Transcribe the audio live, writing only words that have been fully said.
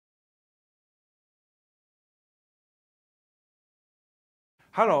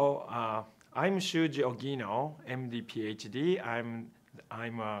Hello, I'm Shuji Ogino, MD, PhD.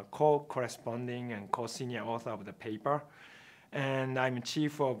 I'm a co-corresponding and co-senior author of the paper, and I'm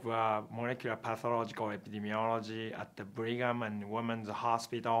chief of molecular pathological epidemiology at the Brigham and Women's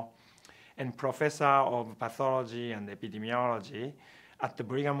Hospital, and professor of pathology and epidemiology at the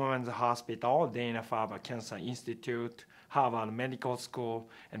Brigham Women's Hospital, Dana-Farber Cancer Institute, Harvard Medical School,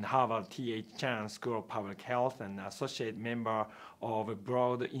 and Harvard T.H. Chan School of Public Health, and associate member of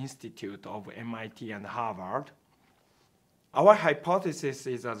Broad Institute of MIT and Harvard. Our hypothesis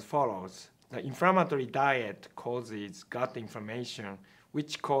is as follows. The inflammatory diet causes gut inflammation,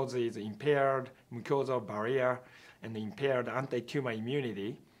 which causes impaired mucosal barrier and impaired anti-tumor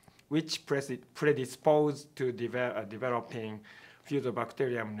immunity, which predispose to developing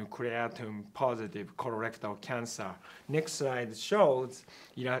Fusobacterium nucleatum positive colorectal cancer. Next slide shows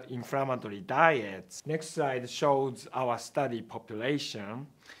inflammatory diets. Next slide shows our study population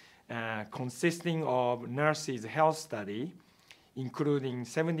consisting of nurses' health study, including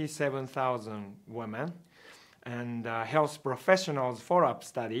 77,000 women, and health professionals follow-up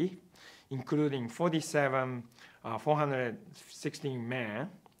study, including 416 men.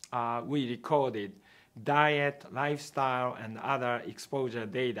 We recorded diet, lifestyle, and other exposure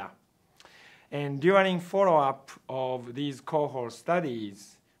data. And during follow-up of these cohort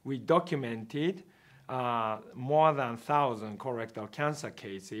studies, we documented more than 1,000 colorectal cancer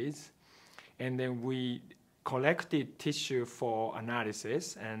cases, and then we collected tissue for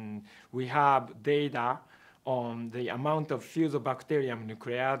analysis, and we have data on the amount of Fusobacterium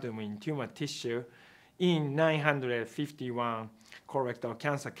nucleatum in tumor tissue in 951 colorectal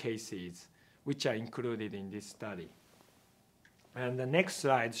cancer cases, which are included in this study. And the next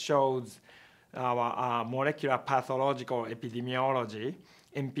slide shows our molecular pathological epidemiology,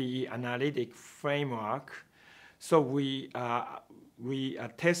 MPE analytic framework. So we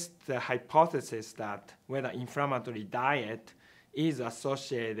test the hypothesis that whether inflammatory diet is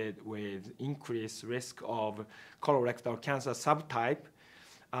associated with increased risk of colorectal cancer subtype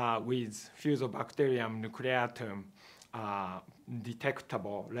with Fusobacterium nucleatum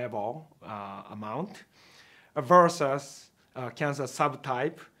detectable level amount versus cancer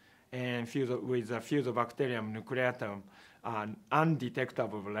subtype and with a Fusobacterium nucleatum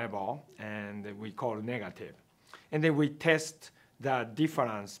undetectable level, and we call negative. And then we test the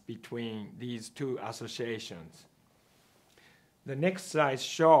difference between these two associations. The next slide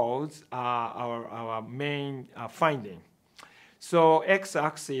shows our main finding. So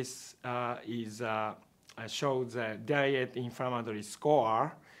x-axis shows a diet inflammatory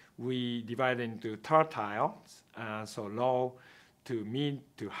score. We divide into tertiles, so low to mid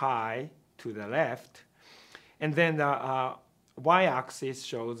to high to the left. And then the y-axis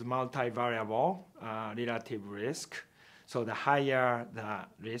shows multivariable relative risk. So the higher the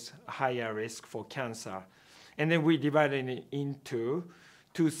risk, higher risk for cancer. And then we divide it into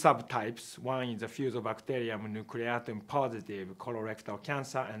two subtypes. One is the Fusobacterium nucleatum positive colorectal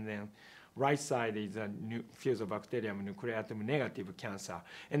cancer, and then right side is a Fusobacterium nucleatum negative cancer.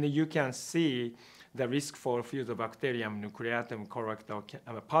 And then you can see the risk for Fusobacterium nucleatum colorectal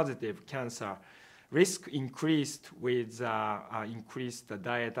positive cancer risk increased with increased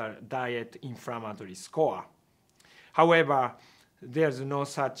diet inflammatory score. However, there's no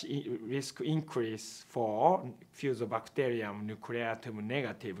such risk increase for Fusobacterium nucleatum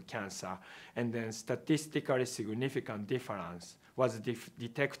negative cancer, and then statistically significant difference was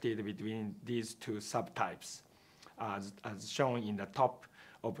detected between these two subtypes, as shown in the top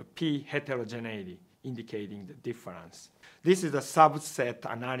of P heterogeneity, indicating the difference. This is a subset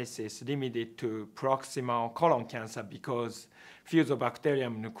analysis limited to proximal colon cancer because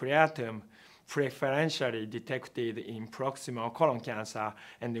Fusobacterium nucleatum preferentially detected in proximal colon cancer,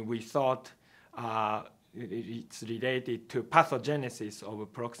 and we thought it's related to pathogenesis of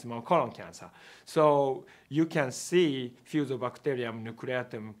proximal colon cancer. So you can see Fusobacterium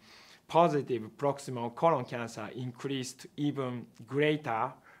nucleatum positive proximal colon cancer increased even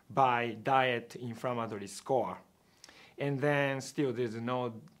greater by diet inflammatory score. And then still there's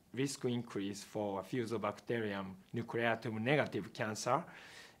no risk increase for Fusobacterium nucleatum negative cancer.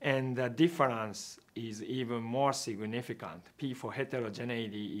 And the difference is even more significant. P for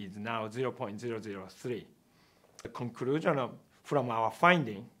heterogeneity is now 0.003. The conclusion from our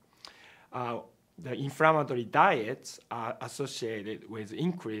finding, the inflammatory diets are associated with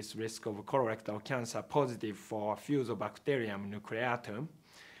increased risk of colorectal cancer positive for Fusobacterium nucleatum,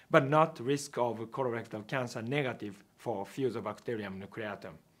 but not risk of colorectal cancer negative for Fusobacterium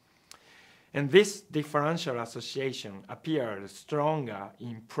nucleatum. And this differential association appeared stronger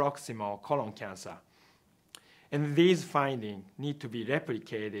in proximal colon cancer. And these findings need to be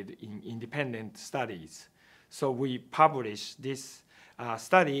replicated in independent studies. So we published this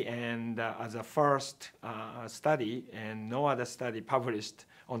study, and as a first study, and no other study published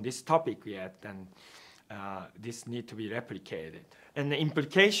on this topic yet, and this need to be replicated. And the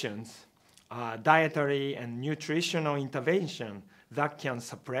implications, dietary and nutritional intervention that can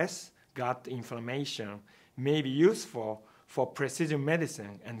suppress gut inflammation may be useful for precision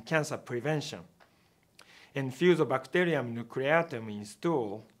medicine and cancer prevention. And Fusobacterium nucleatum in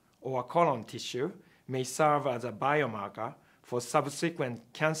stool or colon tissue may serve as a biomarker for subsequent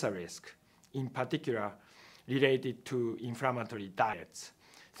cancer risk, in particular related to inflammatory diets.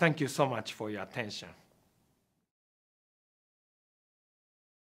 Thank you so much for your attention.